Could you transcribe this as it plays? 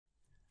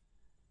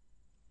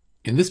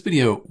In this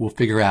video, we'll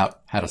figure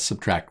out how to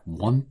subtract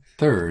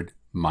 1/3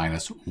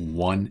 minus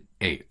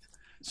 1/8.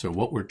 So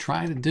what we're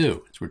trying to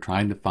do is we're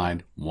trying to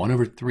find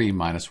 1/3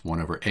 minus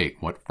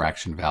 1/8, what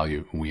fraction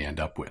value we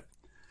end up with.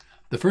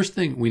 The first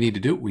thing we need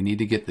to do, we need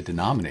to get the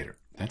denominator.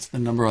 That's the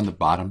number on the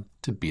bottom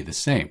to be the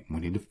same.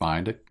 We need to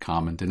find a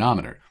common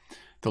denominator,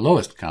 the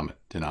lowest common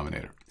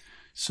denominator.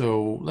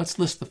 So let's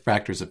list the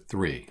factors of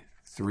 3,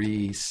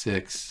 3,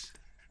 6,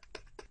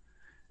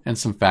 and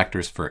some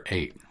factors for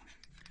 8.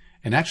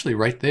 And actually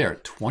right there,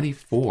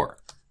 24,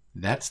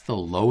 that's the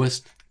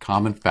lowest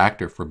common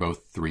factor for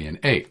both 3 and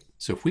 8.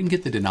 So if we can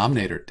get the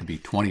denominator to be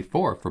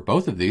 24 for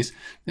both of these,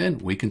 then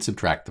we can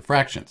subtract the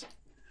fractions.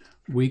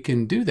 We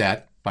can do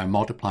that by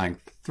multiplying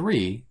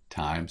 3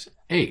 times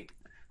 8.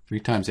 3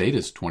 times 8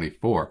 is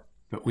 24,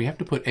 but we have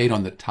to put 8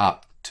 on the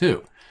top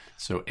too.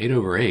 So 8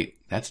 over 8,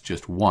 that's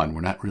just 1.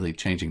 We're not really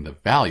changing the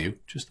value,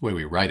 just the way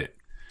we write it.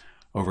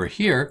 Over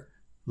here,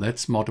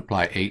 let's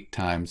multiply 8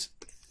 times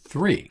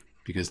 3,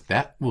 because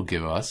that will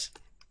give us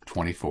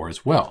 24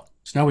 as well.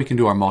 So now we can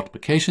do our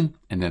multiplication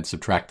and then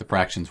subtract the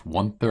fractions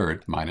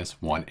 1/3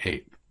 minus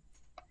 1/8.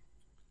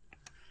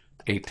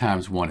 8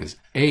 times 1 is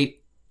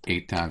 8.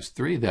 8 times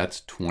 3,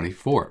 that's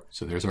 24.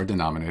 So there's our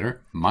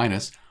denominator,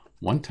 minus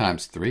 1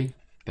 times 3,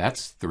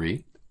 that's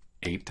 3.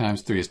 8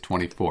 times 3 is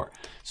 24.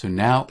 So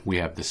now we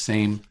have the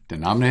same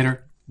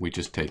denominator. We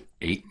just take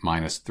 8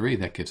 minus 3,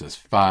 that gives us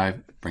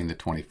 5. Bring the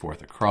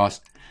 24th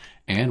across.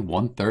 And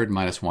 1/3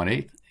 minus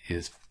 1/8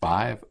 is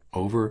 5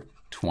 over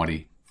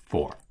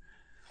 24.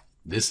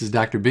 This is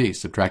Dr. B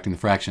subtracting the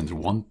fractions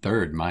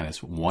 1/3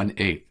 minus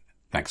 1/8.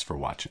 Thanks for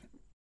watching.